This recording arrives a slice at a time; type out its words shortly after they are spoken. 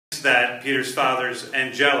that Peter's father's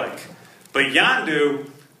angelic, but Yondu,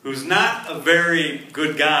 who's not a very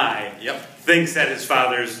good guy, thinks that his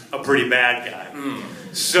father's a pretty bad guy.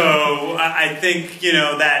 So I think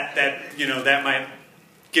that might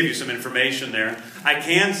give you some information there. I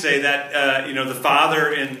can say that the father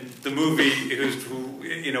in the movie who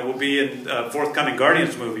will be in forthcoming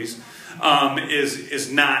Guardians movies is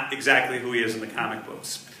not exactly who he is in the comic books.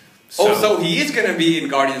 So he is going to be in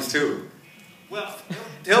Guardians too. Well,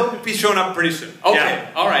 he'll be showing up pretty soon. Okay,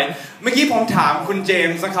 alright เมื่อกี้ผมถามคุณเจ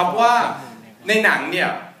มส์นะครับว่าในหนังเนี่ย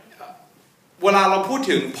เวลาเราพูด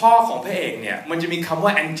ถึงพ่อของพระเอกเนี่ยมันจะมีคำว่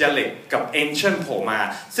า angelic กับ ancient โผล่มา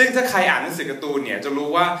ซึ่งถ้าใครอ่านหนังสือการ์ตูนเนี่ยจะรู้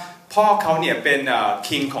ว่าพ่อเขาเนี่ยเป็น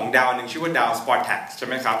king ของดาวหนึ่งชื่อว่าดาว Spartax ใช่ไ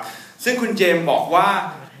หมครับซึ่งคุณเจมส์บอกว่า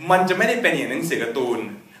มันจะไม่ได้เป็นอย่างหนังสือการ์ตูน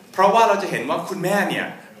เพราะว่าเราจะเห็นว่าคุณแม่เนี่ย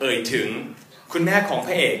เอ่ยถึงคุณแม่ของพ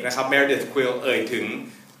ระเอกนะครับ Meredith Quill เอ่ยถึง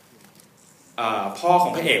พ่อขอ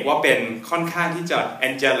งพระเอกว่าเป็นค่อนข้างที่จะ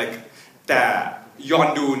angelic แต่ยอน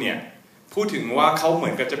ดูเนี่ยพูดถึงว่าเขาเหมื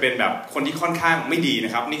อนกับจะเป็นแบบคนที่ค่อนข้างไม่ดีน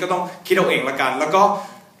ะครับนี่ก็ต้องคิดเอาเองละกันแล้วก็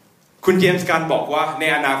คุณเจมส์การบอกว่าใน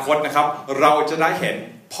อนาคตนะครับเราจะได้เห็น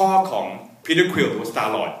พ่อของ Peter Quill หรือ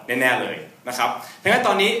Star-Lord แน่ๆเลยนะครับดังนั้นต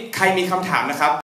อนนี้ใครมีคำถามนะครับ